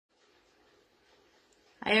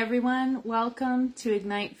Hi everyone, welcome to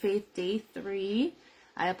Ignite Faith Day 3.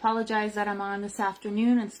 I apologize that I'm on this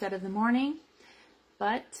afternoon instead of the morning,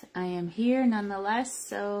 but I am here nonetheless,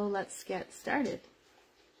 so let's get started.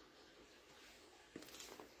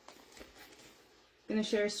 I'm going to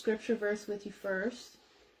share a scripture verse with you first.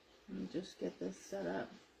 Let me just get this set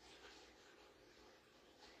up.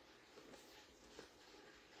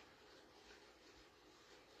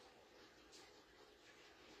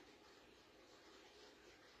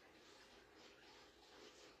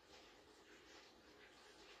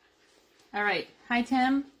 All right. Hi,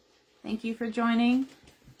 Tim. Thank you for joining.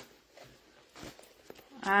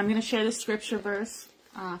 I'm going to share the scripture verse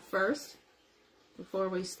first before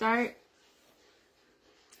we start.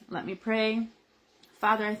 Let me pray.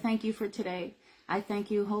 Father, I thank you for today. I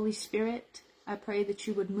thank you, Holy Spirit. I pray that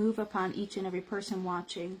you would move upon each and every person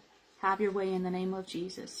watching. Have your way in the name of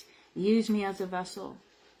Jesus. Use me as a vessel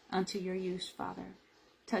unto your use, Father.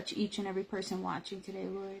 Touch each and every person watching today,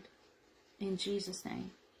 Lord. In Jesus'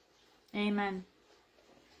 name. Amen.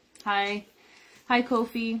 Hi,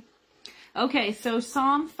 Kofi. Okay, so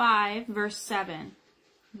Psalm 5, verse 7.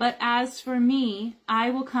 But as for me, I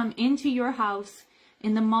will come into your house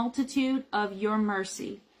in the multitude of your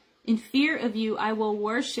mercy. In fear of you, I will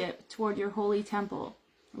worship toward your holy temple.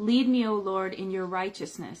 Lead me, O Lord, in your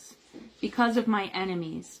righteousness, because of my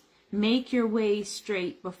enemies. Make your way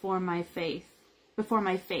straight before my face.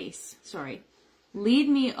 Lead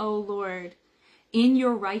me, O Lord, in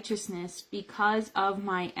your righteousness because of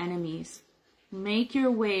my enemies. Make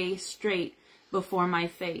your way straight before my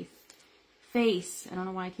face. I don't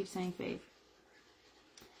know why I keep saying faith.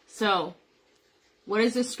 So, what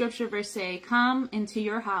does this scripture verse say? Come into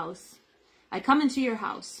your house. I come into your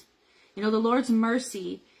house. You know, the Lord's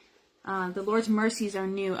mercies are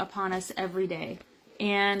new upon us every day.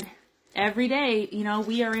 And every day, you know,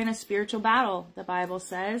 we are in a spiritual battle, the Bible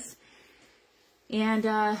says.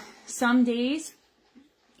 And some days,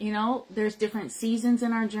 you know, there's different seasons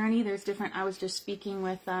in our journey. I was just speaking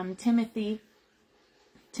with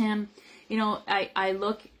Tim. You know, I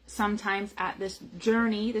look sometimes at this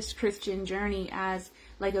journey, this Christian journey, as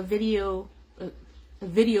like a video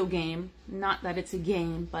game. Not that it's a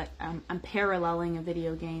game, but I'm paralleling a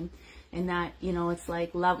video game. In that, you know, it's like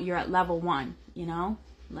you're at level 1, you know,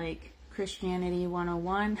 like Christianity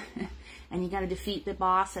 101. And you got to defeat the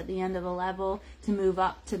boss at the end of the level to move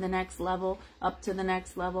up to the next level, up to the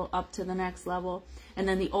next level, up to the next level. And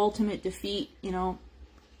then the ultimate defeat, you know,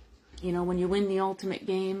 when you win the ultimate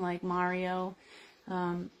game like Mario,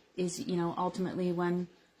 is, you know, ultimately when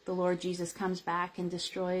the Lord Jesus comes back and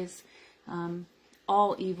destroys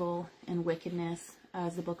all evil and wickedness,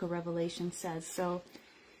 as the book of Revelation says. So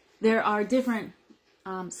there are different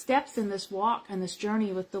steps in this walk and this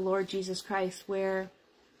journey with the Lord Jesus Christ where,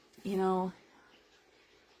 you know,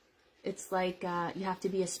 it's like you have to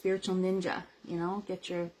be a spiritual ninja, you know, get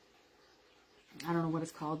your, I don't know what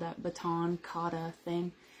it's called, that baton, kata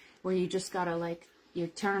thing, where you just gotta, like, you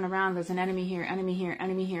turn around, there's an enemy here,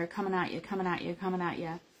 coming at you.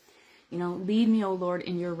 You know, lead me, O Lord,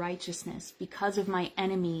 in your righteousness because of my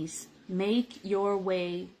enemies. Make your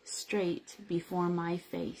way straight before my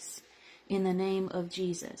face in the name of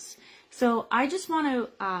Jesus. So I just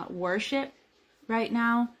want to worship right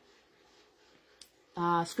now.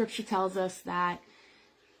 Scripture tells us that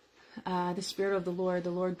the Spirit of the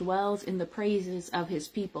Lord dwells in the praises of his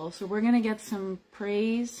people. So we're going to get some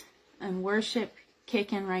praise and worship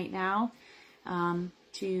kicking right now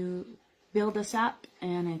to build us up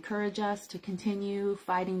and encourage us to continue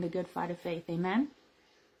fighting the good fight of faith. Amen?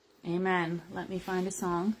 Amen. Let me find a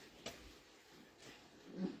song.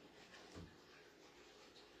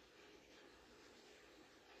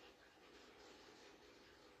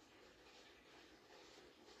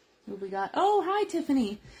 Who we got? Oh, hi,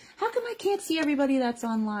 Tiffany. How come I can't see everybody that's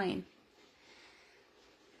online?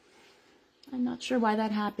 I'm not sure why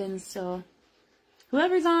that happens, so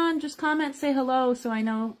whoever's on, just comment, say hello, so I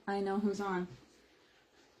know who's on.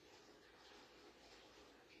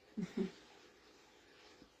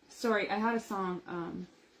 Sorry, I had a song,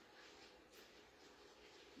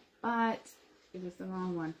 but it was the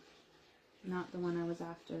wrong one, not the one I was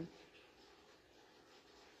after.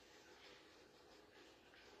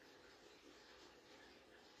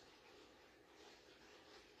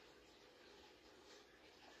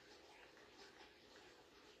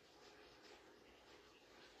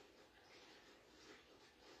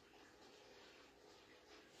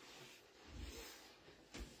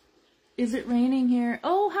 Is it raining here?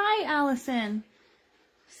 Oh, hi, Allison.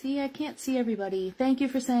 See, I can't see everybody. Thank you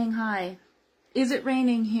for saying hi. Is it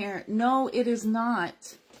raining here? No, it is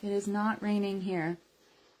not. It is not raining here.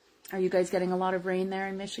 Are you guys getting a lot of rain there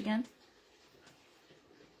in Michigan?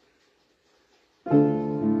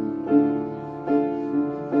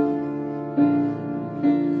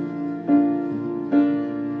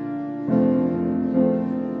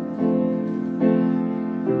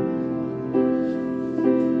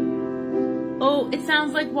 Oh, it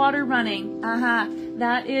sounds like water running.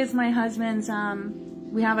 That is my husband's,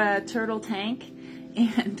 we have a turtle tank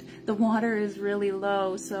and the water is really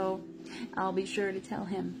low, so I'll be sure to tell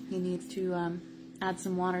him he needs to add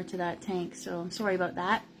some water to that tank. So I'm sorry about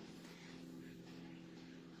that.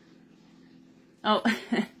 Oh,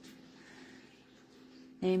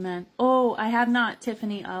 amen. Oh, I have not,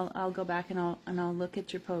 Tiffany. I'll go back and I'll look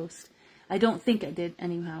at your post. I don't think I did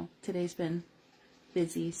anyhow. Today's been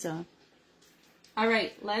busy, so. All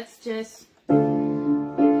right, let's just.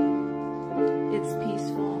 It's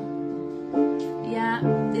peaceful. Yeah,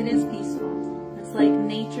 it is peaceful. It's like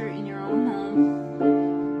nature in your own home.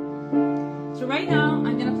 So right now,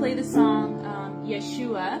 I'm gonna play the song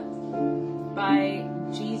Yeshua by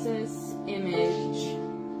Jesus Image.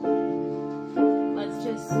 Let's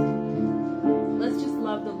just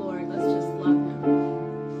love the Lord. Let's just love Him.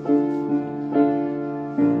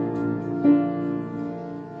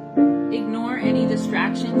 Ignore any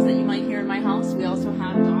distractions that you might hear in my house. We also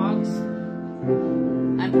have dogs.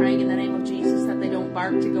 I'm praying in the name of Jesus that they don't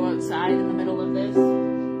bark to go outside in the middle of this.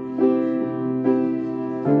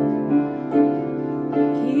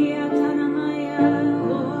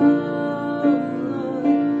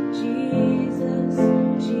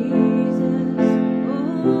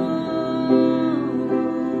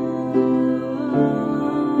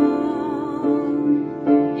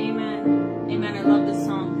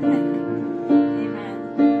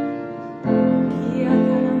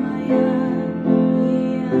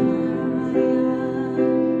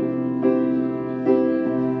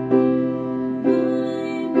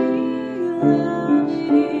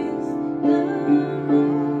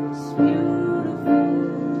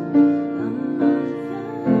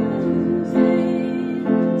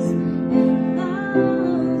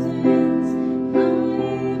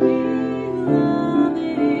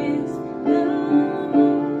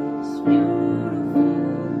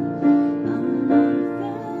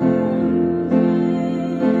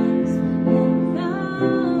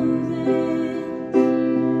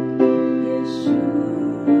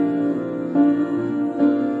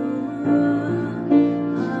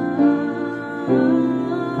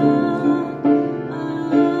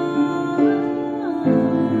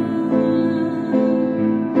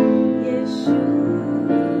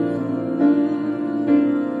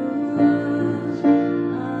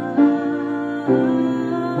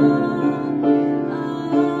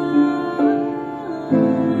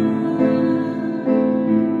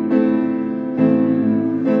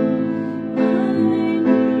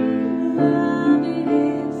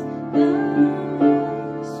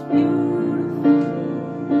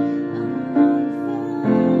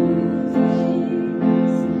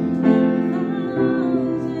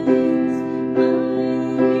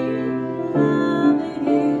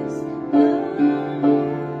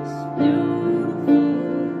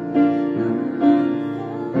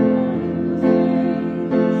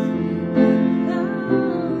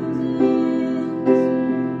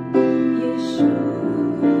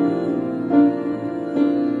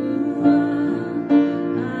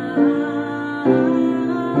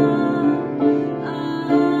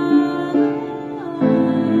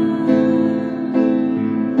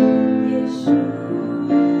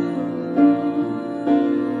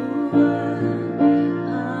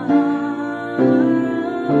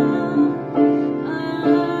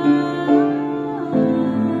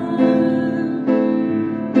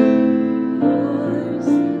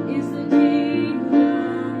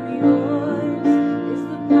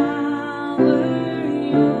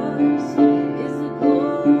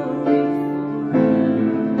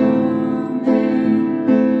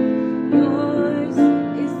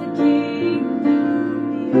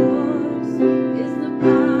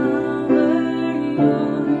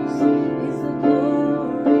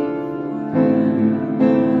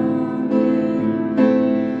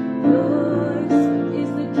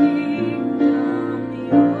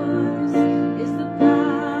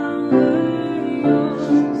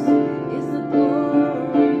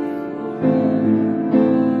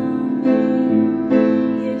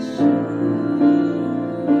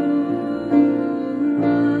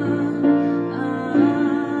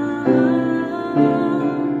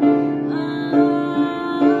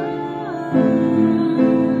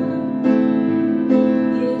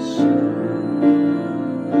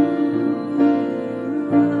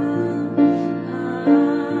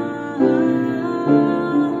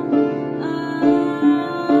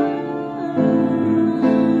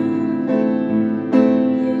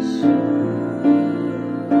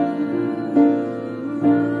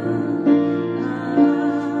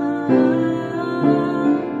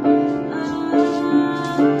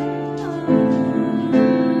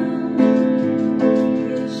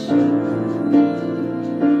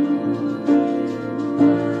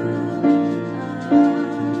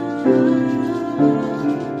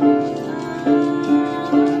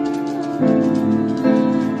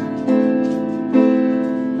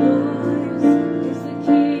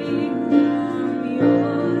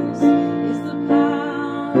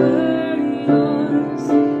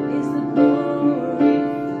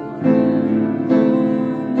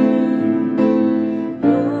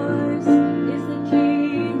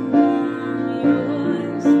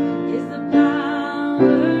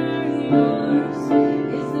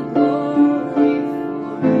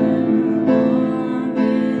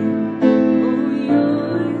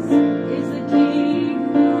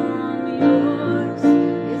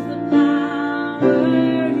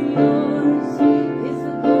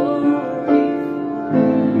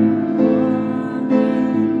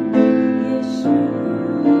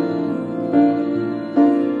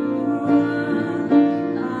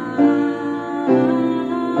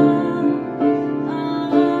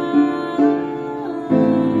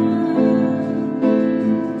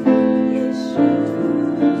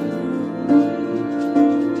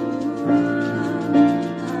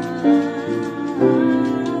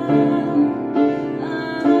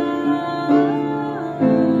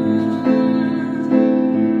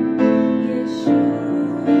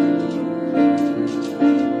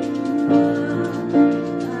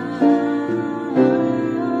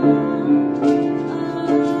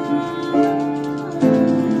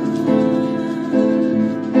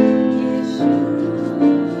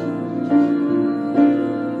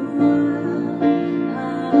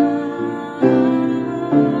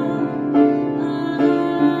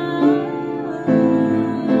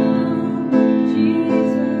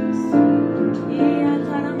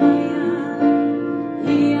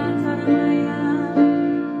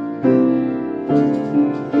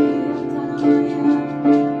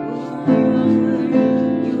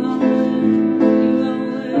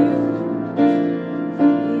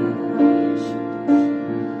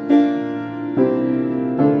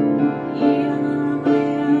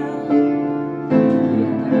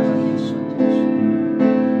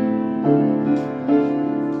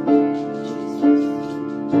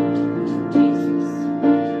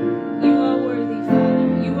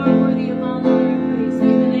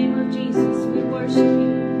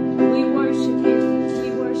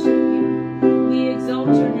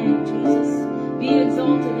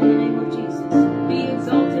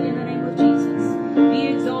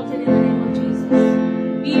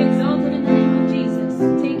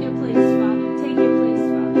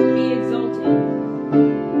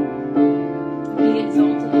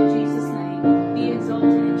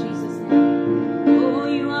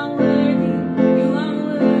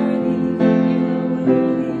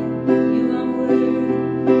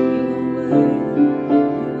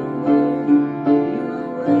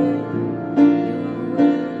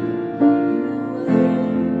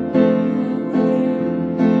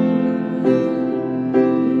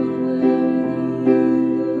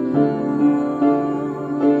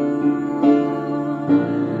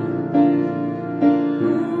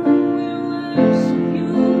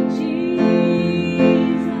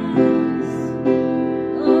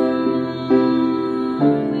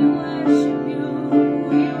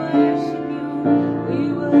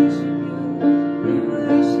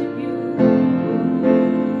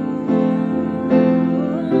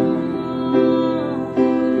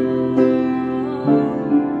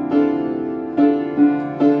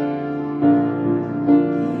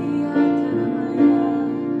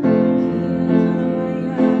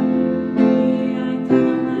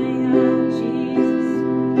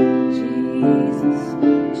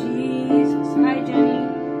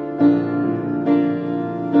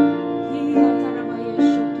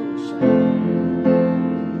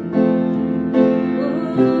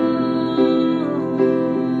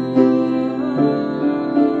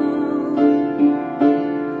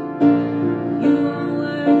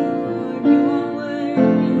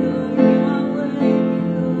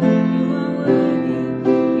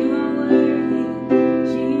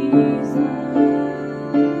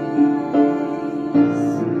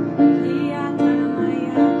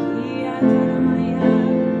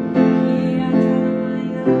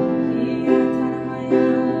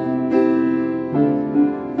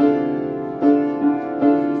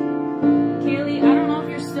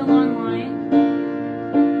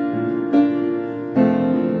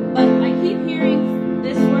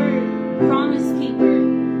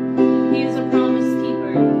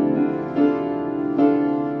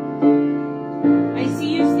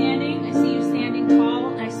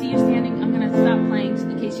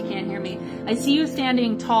 I see you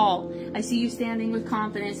standing tall. I see you standing with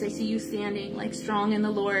confidence. I see you standing like strong in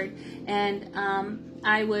the Lord. And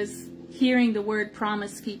I was hearing the word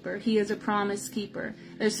promise keeper. He is a promise keeper.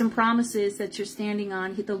 There's some promises that you're standing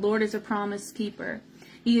on. The Lord is a promise keeper.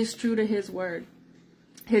 He is true to his word.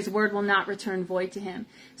 His word will not return void to him.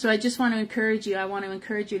 So I just want to encourage you. I want to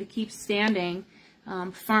encourage you to keep standing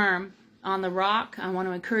firm on the rock. I want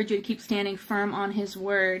to encourage you to keep standing firm on his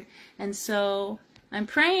word. And so I'm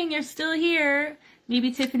praying you're still here.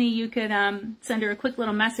 Maybe Tiffany, you could send her a quick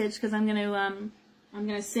little message, because I'm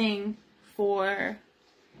gonna sing for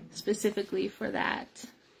specifically for that,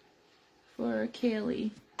 for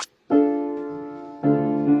Kaylee.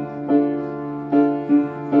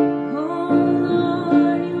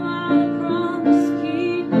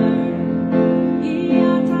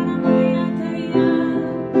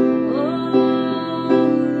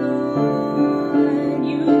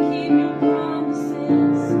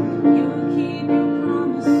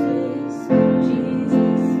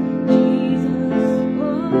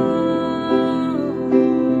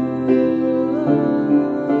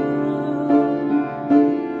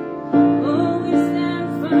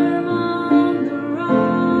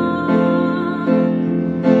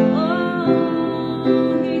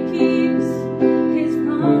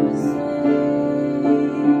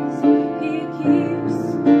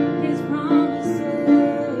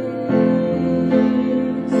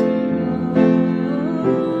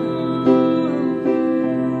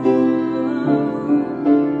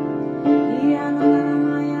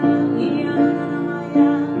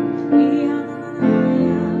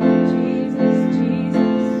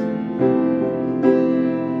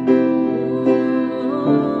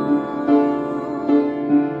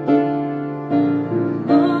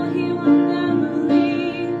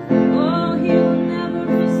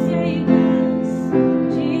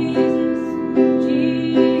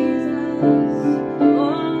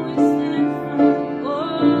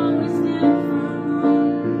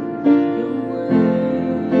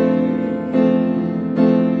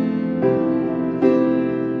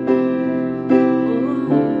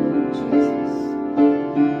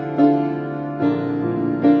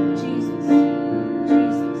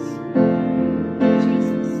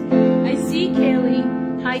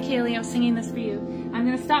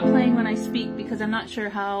 I'm not sure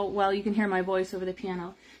how well you can hear my voice over the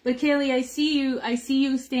piano. But Kaylee, I see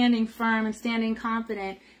you standing firm and standing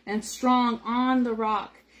confident and strong on the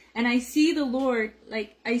rock. And I see the Lord,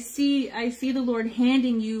 like I see the Lord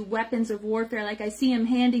handing you weapons of warfare. Like I see him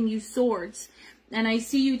handing you swords. And I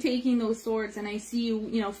see you taking those swords, and I see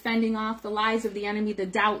you, fending off the lies of the enemy, the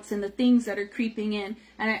doubts and the things that are creeping in.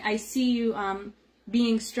 And I see you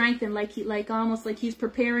being strengthened, almost like he's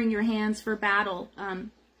preparing your hands for battle.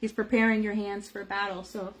 He's preparing your hands for battle.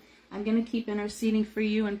 So I'm going to keep interceding for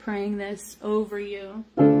you and praying this over you.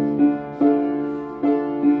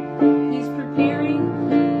 He's preparing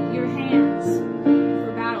your hands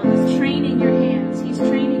for battle. He's training your hands. He's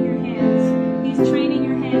training your hands. He's training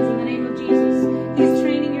your hands in the name of Jesus. He's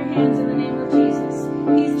training your hands in the name of Jesus.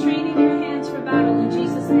 He's training your hands for battle in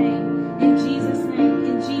Jesus' name. In Jesus' name.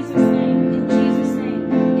 In Jesus' name. In Jesus'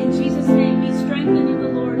 name. In Jesus' name. Be strengthened in the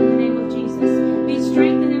Lord in the name of Jesus. Be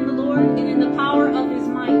strengthened in the Lord and in the power of his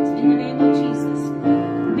might in the name of Jesus.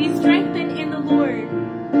 Be strengthened in the Lord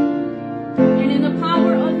and in the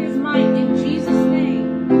power of his might in Jesus'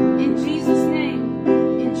 name. In Jesus' name.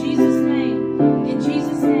 In Jesus' name. In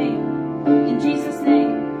Jesus' name. In Jesus'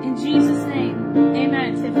 name. In Jesus' name.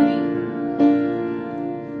 Amen, Tiffany.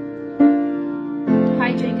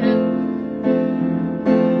 Hi, Jacob.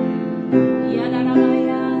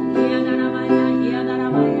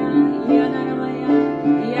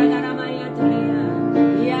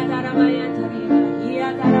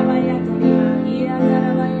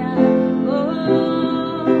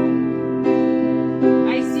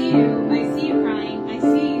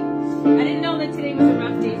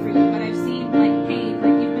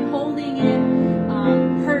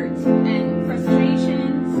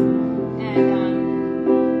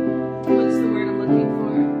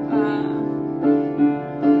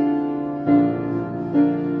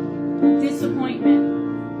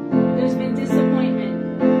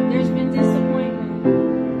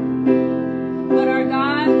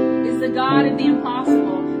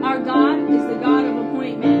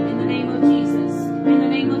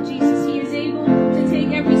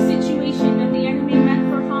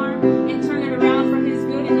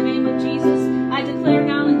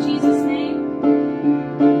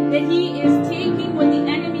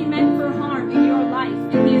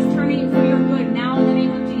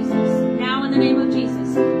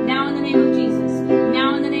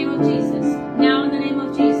 Now in the name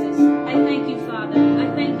of Jesus. I thank you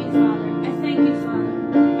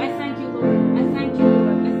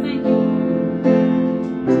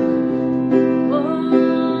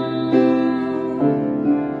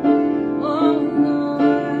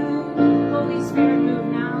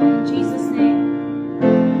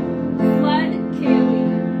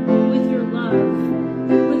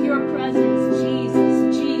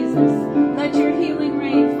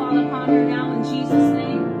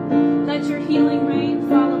healing rain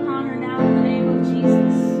fall upon her now in the name of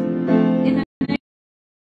Jesus. In the name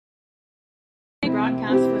of the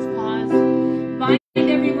broadcast was paused. Bind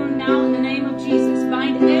every wound now in the name of Jesus.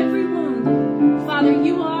 Bind every wound. Father,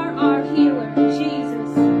 you are our healer.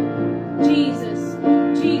 Jesus, Jesus,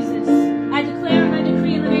 Jesus. I declare and I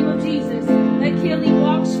decree in the name of Jesus that Kaylee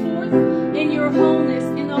walks forth in your wholeness,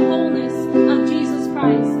 in the wholeness of Jesus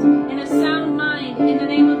Christ, in a sound mind in the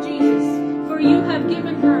name of Jesus. For you have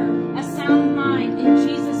given her a sound mind in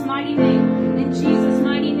Jesus' mighty name, in Jesus'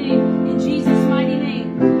 mighty name, in Jesus' mighty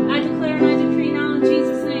name. I declare and I decree now in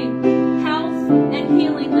Jesus' name, health and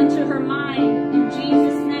healing unto her mind in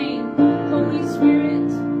Jesus' name. Holy Spirit,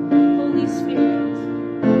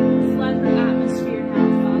 flood her atmosphere now,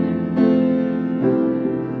 Father.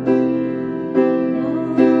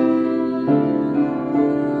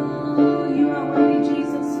 Oh, you are worthy,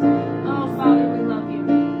 Jesus. Oh, Father, we love you.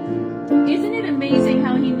 Isn't it amazing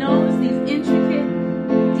how He knows these intricate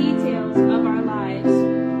details of our lives?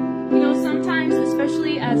 You know, sometimes,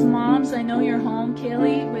 especially as moms, I know you're home,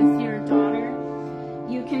 Kaylee, with your daughter,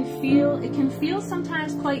 it can feel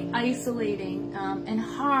sometimes quite isolating and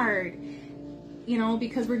hard, you know,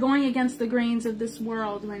 because we're going against the grains of this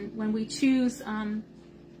world when we choose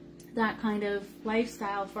that kind of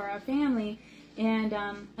lifestyle for our family. And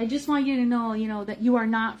I just want you to know, you know, that you are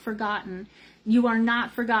not forgotten. You are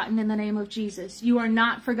not forgotten in the name of Jesus. You are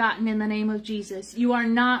not forgotten in the name of Jesus. You are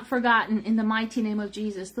not forgotten in the mighty name of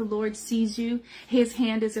Jesus. The Lord sees you. His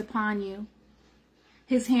hand is upon you.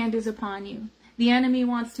 His hand is upon you. The enemy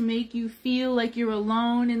wants to make you feel like you're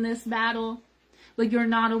alone in this battle, but you're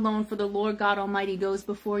not alone, for the Lord God Almighty goes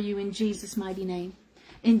before you in Jesus' mighty name.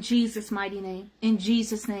 In Jesus' mighty name. In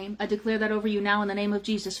Jesus' name. I declare that over you now in the name of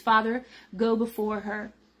Jesus. Father, go before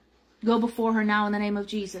her. Go before her now in the name of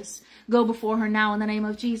Jesus. Go before her now in the name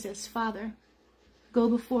of Jesus. Father, go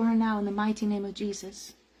before her now in the mighty name of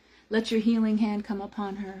Jesus. Let your healing hand come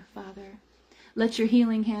upon her, Father. Let your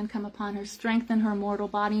healing hand come upon her. Strengthen her mortal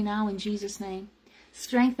body now in Jesus' name.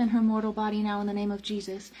 Strengthen her mortal body now in the name of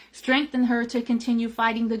Jesus. Strengthen her to continue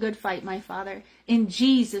fighting the good fight, my Father. In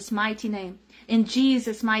Jesus' mighty name. In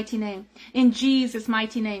Jesus' mighty name. In Jesus'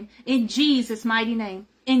 mighty name. In Jesus' mighty name.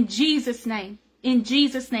 In Jesus' name. In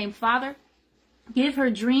Jesus' name, Father, give her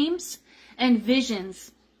dreams and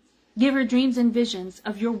visions. Give her dreams and visions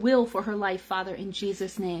of your will for her life, Father, in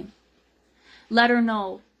Jesus' name. Let her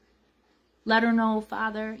know,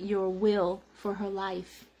 Father, your will for her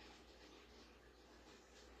life.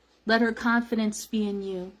 Let her confidence be in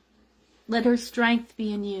you. Let her strength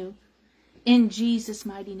be in you. In Jesus'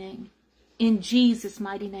 mighty name. In Jesus'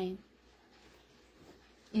 mighty name.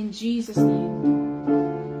 In Jesus' name.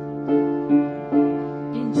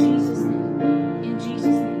 In Jesus' name. In Jesus'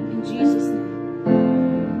 name. In Jesus' name.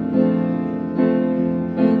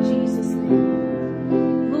 In Jesus'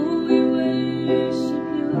 name. Oh, we worship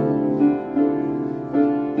you.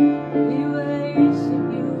 We worship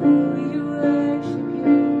you. We worship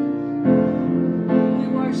you. We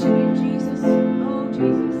worship you, Jesus. Oh,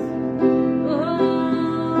 Jesus. Oh.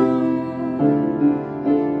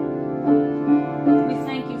 We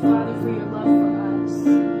thank you, Father, for your love for us.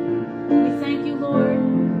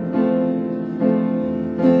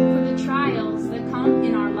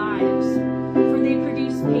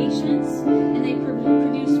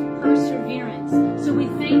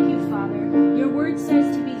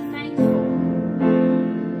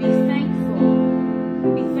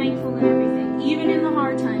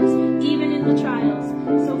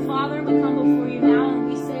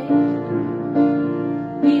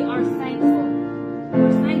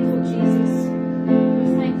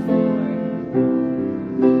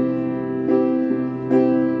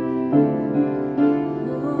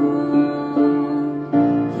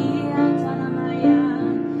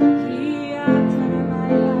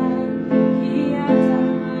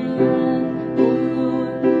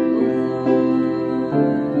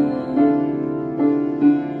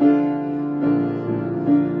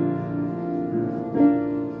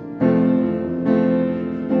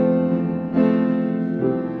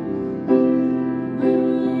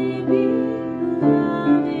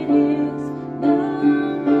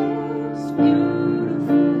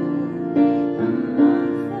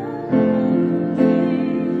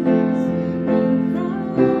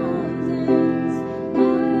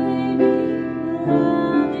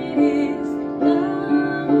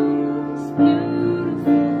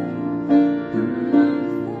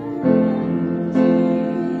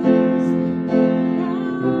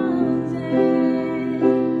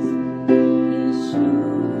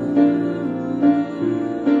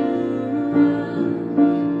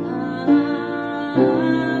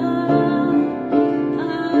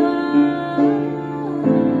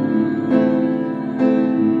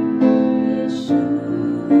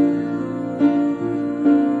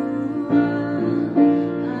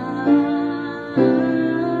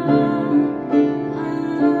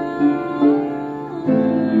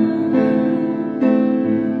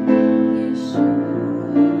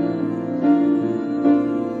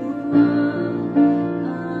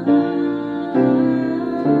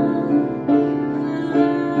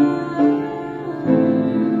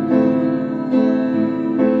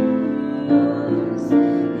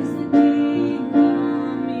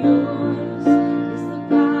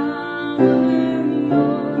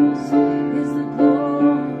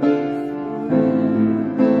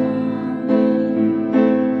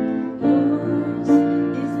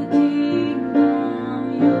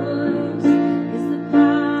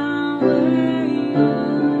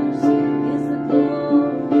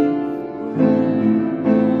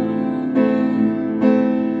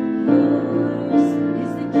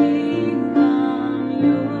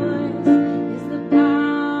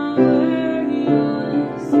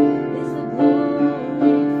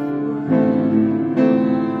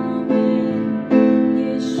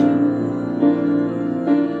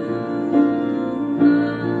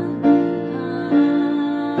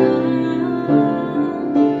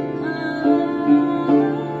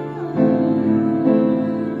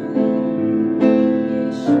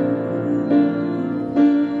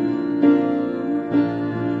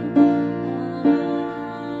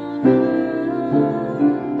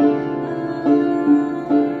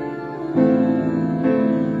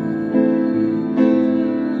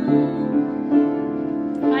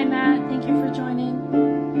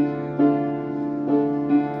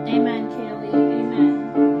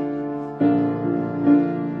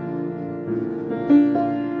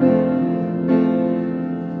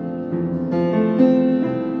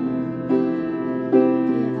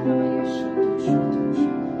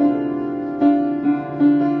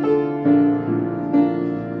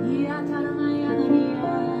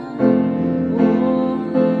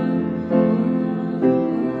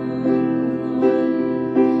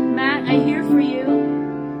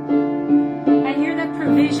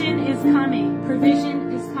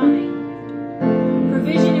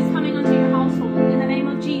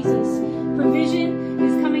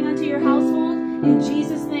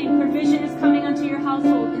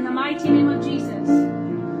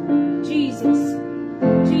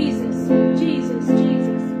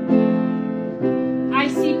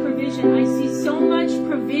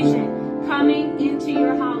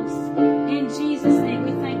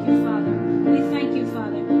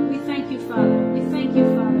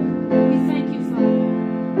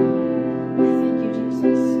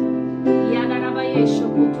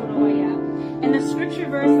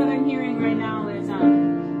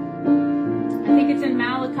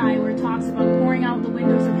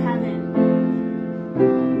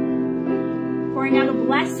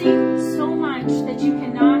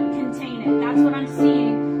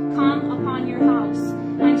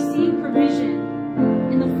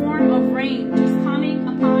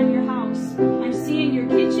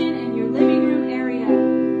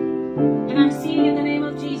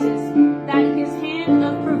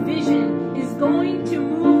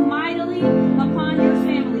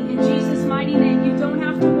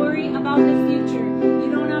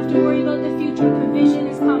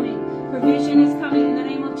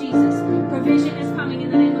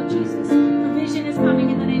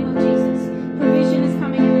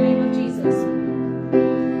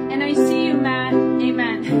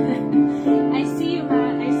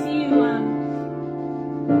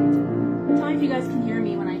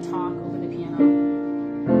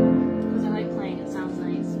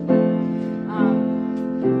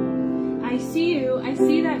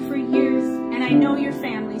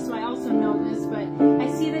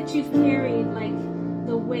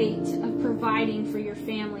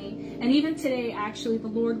 Actually, the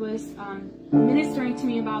Lord was ministering to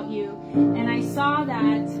me about you, and I saw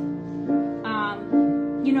that,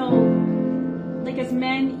 you know, like as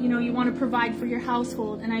men, you know, you want to provide for your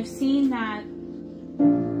household, and I've seen that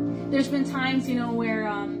there's been times, you know,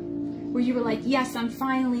 where you were like, yes, I'm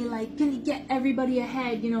finally like gonna get everybody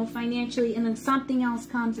ahead, you know, financially, and then something else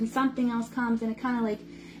comes, and something else comes, and it kind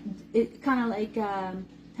of like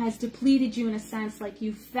has depleted you in a sense. Like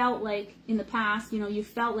you felt like in the past, you know, you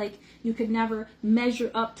felt like you could never measure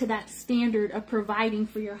up to that standard of providing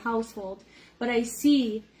for your household. But I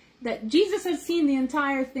see that Jesus has seen the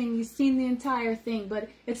entire thing. He's seen the entire thing. But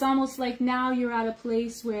it's almost like now you're at a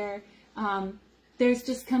place where there's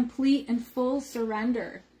just complete and full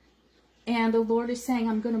surrender. And the Lord is saying,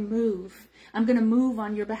 I'm going to move. I'm going to move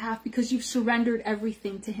on your behalf because you've surrendered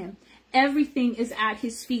everything to Him. Everything is at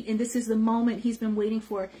His feet, and this is the moment He's been waiting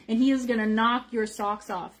for. And He is going to knock your socks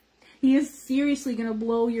off. He is seriously going to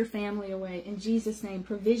blow your family away. In Jesus' name,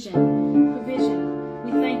 provision. Provision.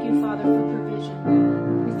 We thank you, Father, for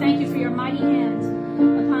provision. We thank you for your mighty hand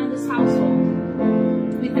upon this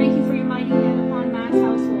household. We thank you for your mighty hand upon Matt's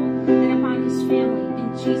household and upon his family.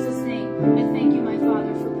 In Jesus' name, I thank you, my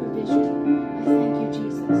Father, for provision. I thank you,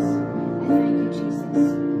 Jesus. I thank you, Jesus.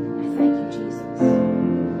 I thank you, Jesus.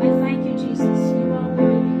 I thank you, Jesus. You are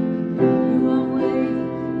worthy. You are worthy.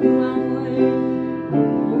 You are worthy.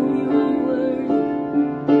 Oh, you are worthy.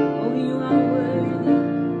 Oh, you are worthy.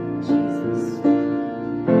 Jesus.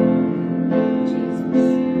 Jesus.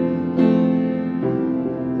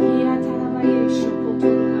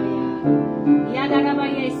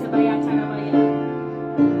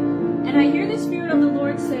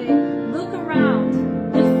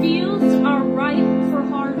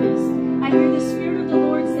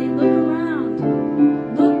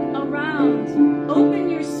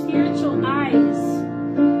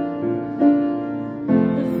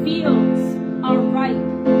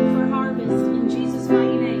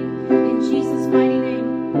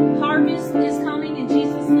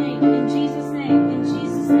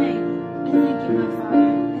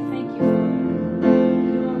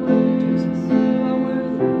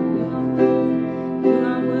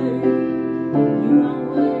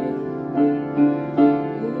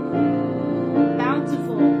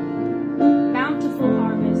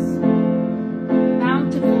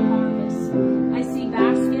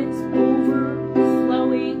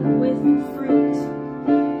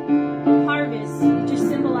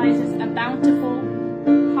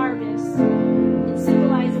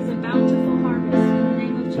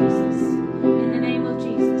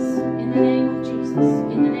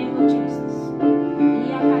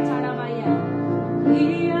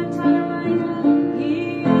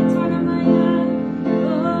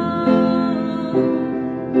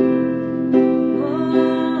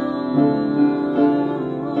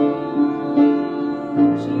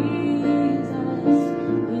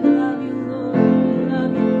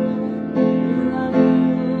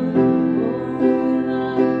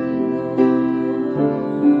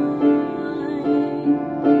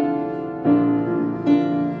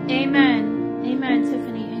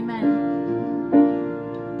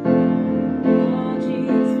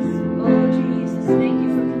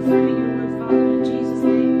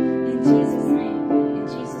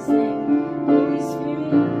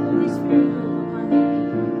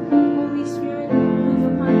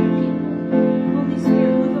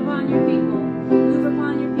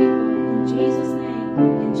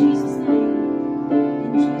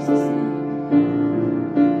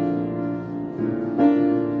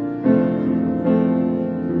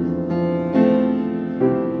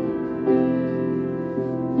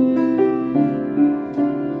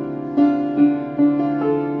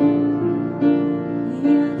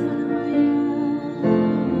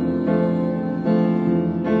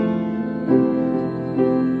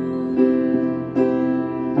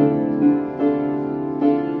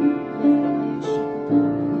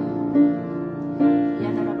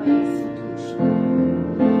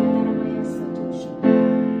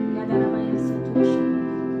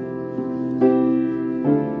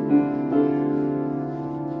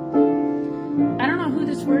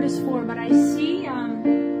 this word is for, but I see in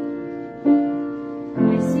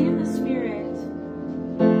the spirit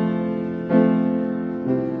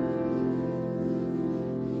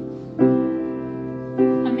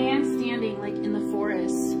a man standing like in the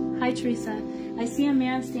forest. Hi, Teresa. I see a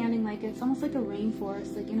man standing like it's almost like a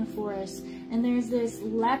rainforest, like in a forest, and there's this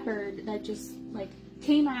leopard that just like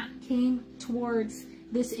came towards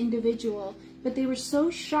this individual, but they were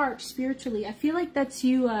so sharp spiritually. I feel like that's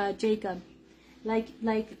you, Jacob.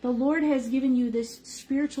 Like the Lord has given you this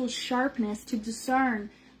spiritual sharpness to discern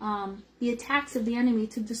the attacks of the enemy,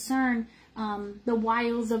 to discern the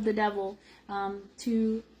wiles of the devil,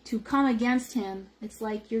 to come against him. It's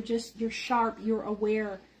like you're sharp, you're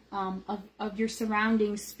aware of your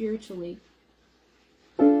surroundings spiritually.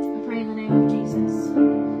 I pray in the name of Jesus.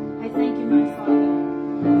 I thank you, my Father,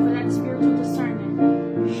 for that spiritual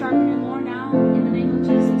discernment. Sharpen it more now in the name of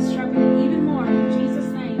Jesus. Sharpen it even more in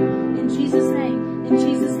Jesus' name. In Jesus' name. In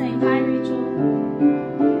Jesus' name. Hi, Rachel.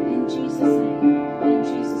 In Jesus' name. In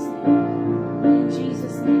Jesus' name. In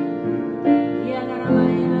Jesus' name.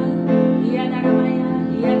 Yadaramaya. Yadaramaya.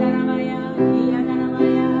 Yadaramaya.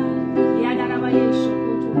 Yadaramaya. Yadaramaya.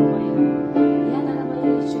 Shokotorobaya.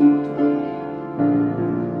 Yadaramaya. Shokotorobaya.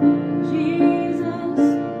 Jesus.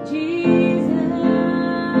 Jesus.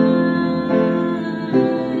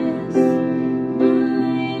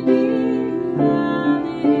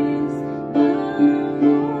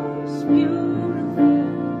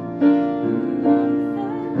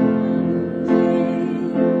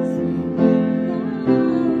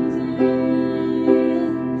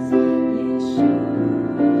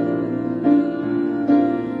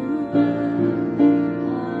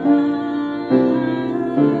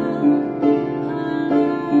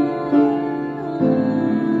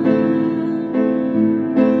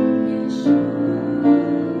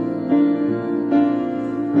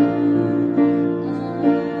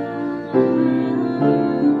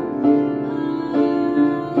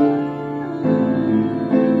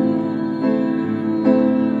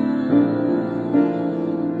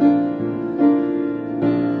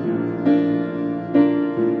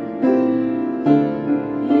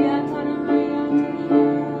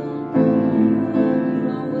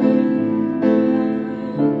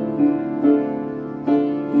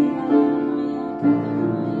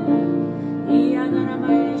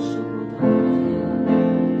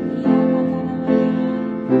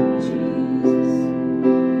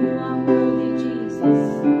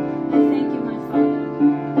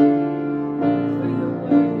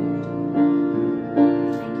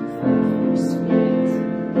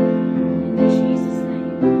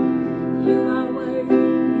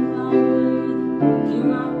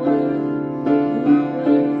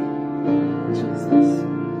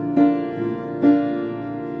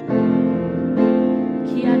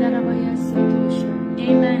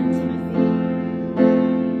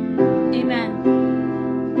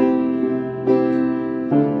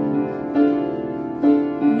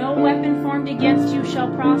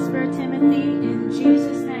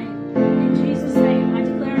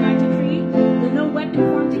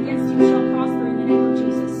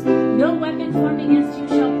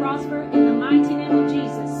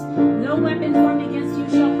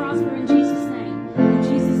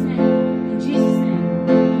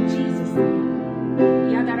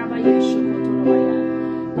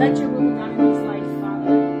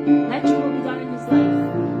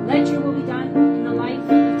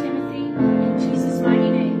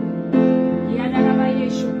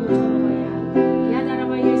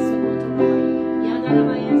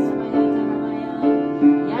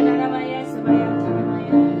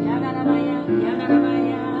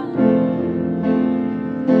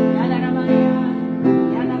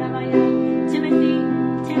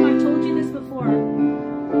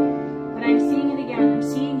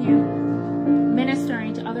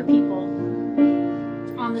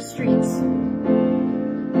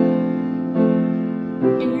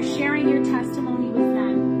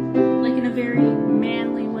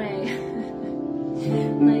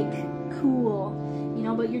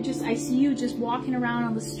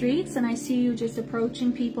 And I see you just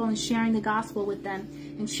approaching people and sharing the gospel with them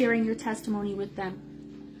and sharing your testimony with them.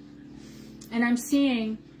 And I'm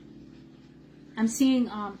seeing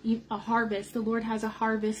a harvest. The Lord has a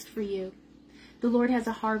harvest for you. The Lord has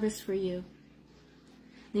a harvest for you.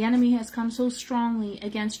 The enemy has come so strongly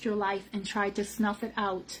against your life and tried to snuff it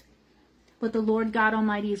out. But the Lord God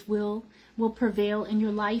Almighty's will prevail in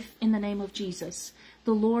your life in the name of Jesus.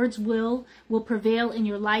 The Lord's will prevail in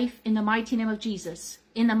your life in the mighty name of Jesus.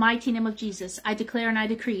 In the mighty name of Jesus, I declare and I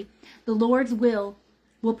decree, the Lord's will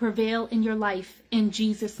prevail in your life in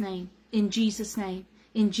Jesus' name. In Jesus' name.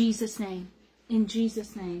 In Jesus' name. In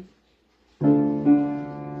Jesus' name.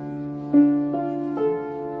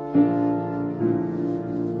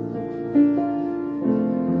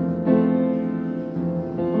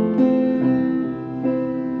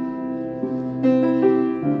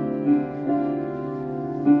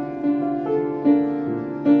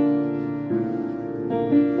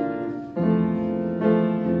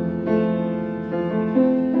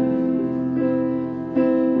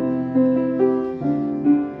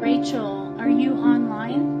 Rachel, are you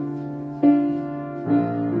online?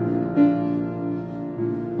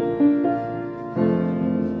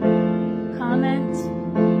 Comment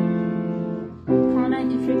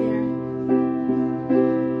if you're there.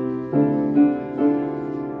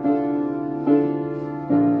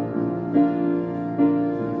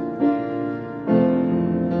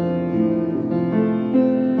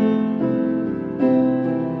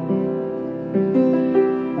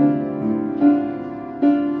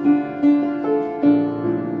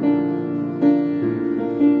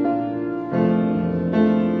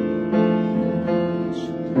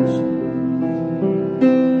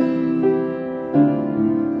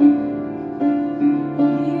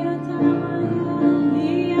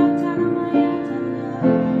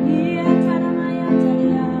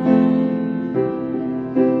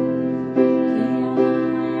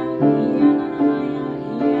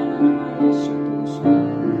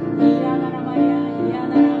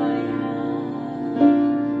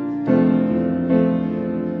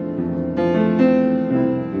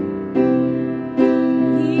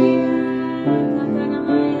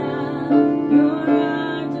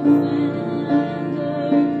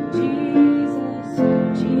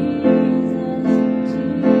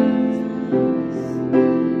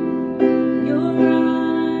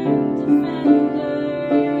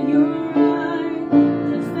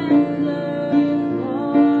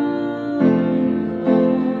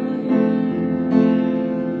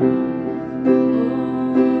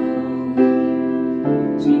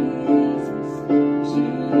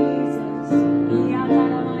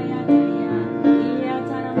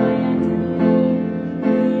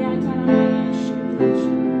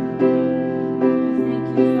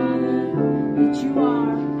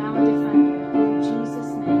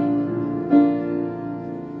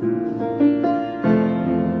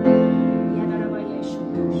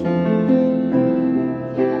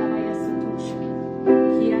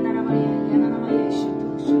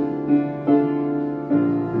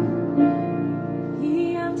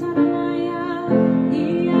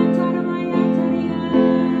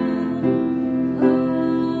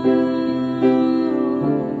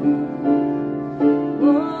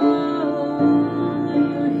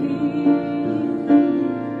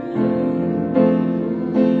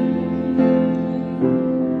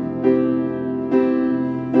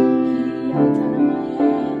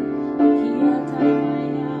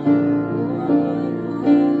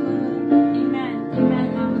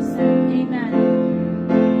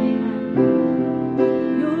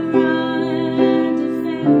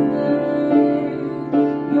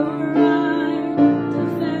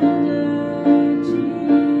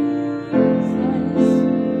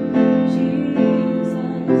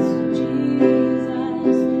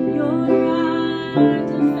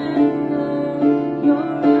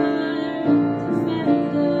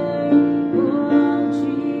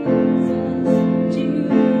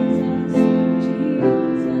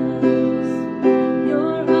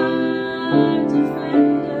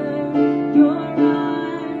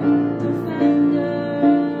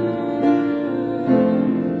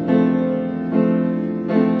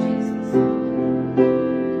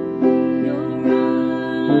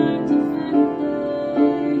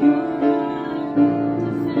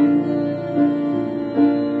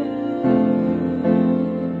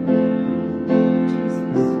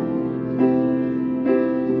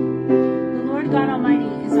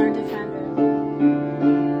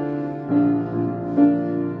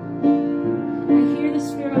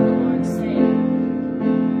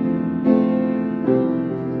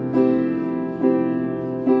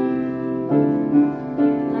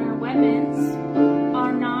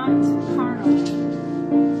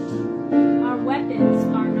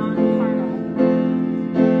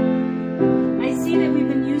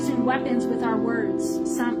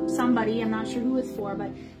 Somebody, I'm not sure who it's for,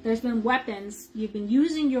 but there's been weapons. You've been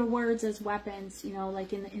using your words as weapons, you know,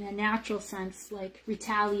 like in a natural sense, like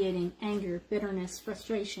retaliating, anger, bitterness,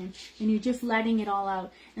 frustration, and you're just letting it all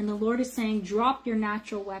out. And the Lord is saying, drop your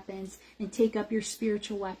natural weapons and take up your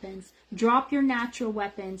spiritual weapons. Drop your natural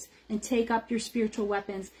weapons and take up your spiritual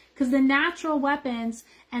weapons. Because the natural weapons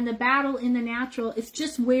and the battle in the natural, it's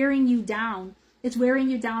just wearing you down. It's wearing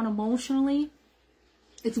you down emotionally.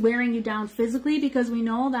 It's wearing you down physically, because we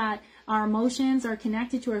know that our emotions are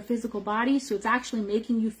connected to our physical body. So it's actually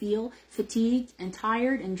making you feel fatigued and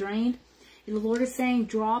tired and drained. And the Lord is saying,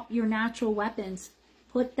 drop your natural weapons.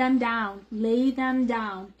 Put them down. Lay them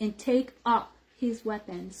down and take up his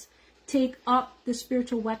weapons. Take up the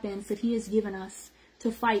spiritual weapons that he has given us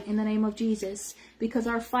to fight in the name of Jesus. Because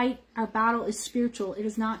our fight, our battle is spiritual. It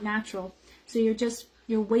is not natural. So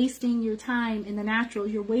you're wasting your time in the natural.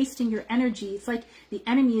 You're wasting your energy. It's like the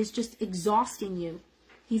enemy is just exhausting you.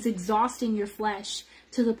 He's exhausting your flesh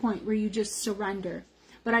to the point where you just surrender.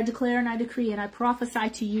 But I declare and I decree and I prophesy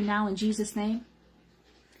to you now in Jesus' name.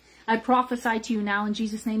 I prophesy to you now in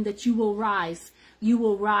Jesus' name that you will rise. You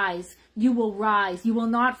will rise. You will rise. You will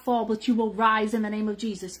not fall, but you will rise in the name of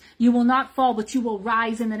Jesus. You will not fall, but you will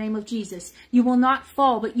rise in the name of Jesus. You will not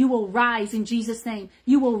fall, but you will rise in Jesus' name.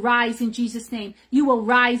 You will rise in Jesus' name. You will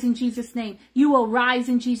rise in Jesus' name. You will rise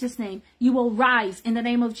in Jesus' name. You will rise in the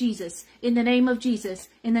name of Jesus. In the name of Jesus.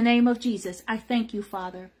 In the name of Jesus. I thank you,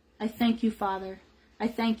 Father. I thank you, Father. I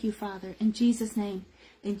thank you, Father. In Jesus' name.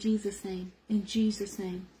 In Jesus' name. In Jesus'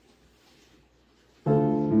 name.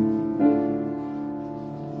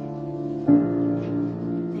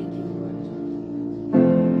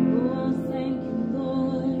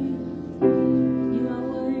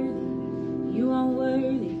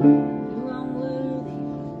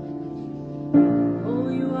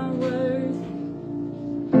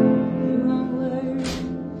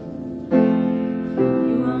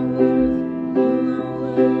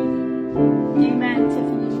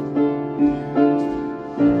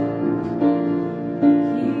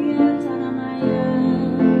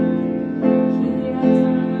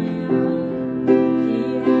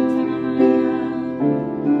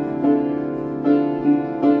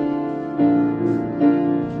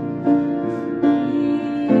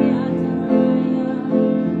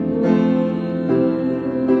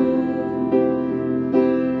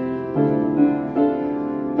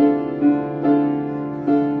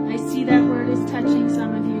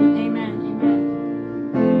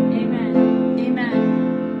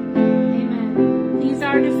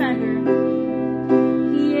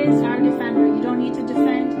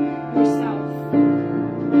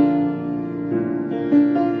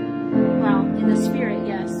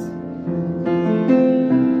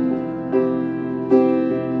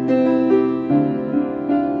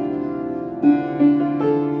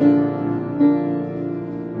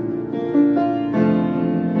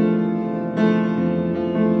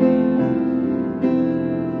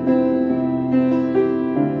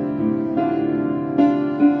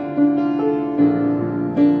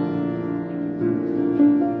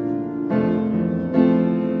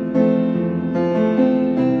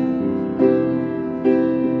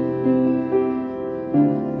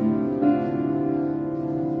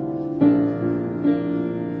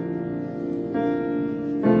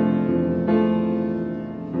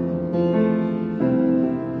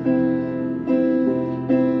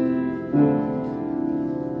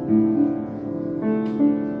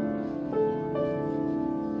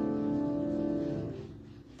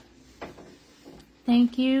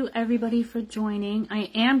 Thank you, everybody, for joining. I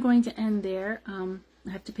am going to end there. I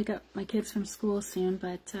have to pick up my kids from school soon,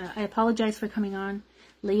 but I apologize for coming on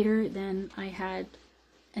later than I had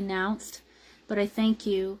announced. But I thank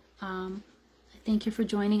you. I thank you for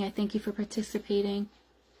joining. I thank you for participating.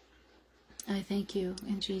 I thank you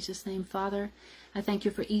in Jesus' name, Father. I thank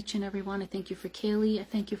you for each and every one. I thank you for Kaylee. I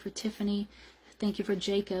thank you for Tiffany. I thank you for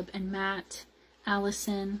Jacob and Matt,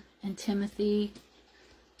 Allison and Timothy.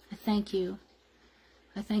 I thank you.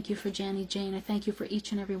 I thank you for Janny Jane. I thank you for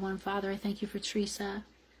each and every one, Father. I thank you for Teresa.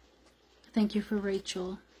 I thank you for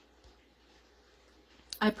Rachel.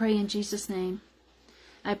 I pray in Jesus' name.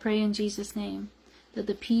 I pray in Jesus' name that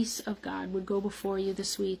the peace of God would go before you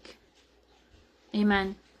this week.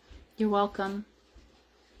 Amen. You're welcome.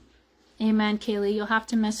 Amen, Kaylee. You'll have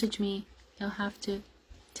to message me. You'll have to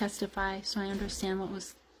testify so I understand what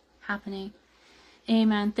was happening.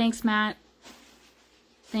 Amen. Thanks, Matt.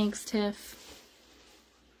 Thanks, Tiff.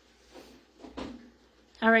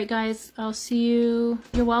 All right, guys. I'll see you.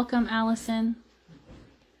 You're welcome, Allison.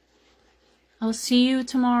 I'll see you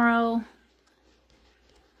tomorrow.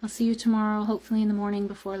 I'll see you tomorrow, hopefully in the morning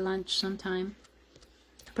before lunch sometime.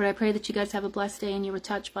 But I pray that you guys have a blessed day and you were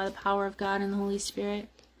touched by the power of God and the Holy Spirit.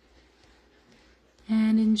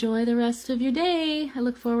 And enjoy the rest of your day. I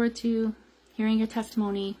look forward to hearing your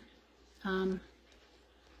testimony,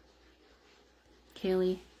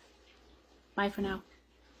 Kaylee. Bye for now.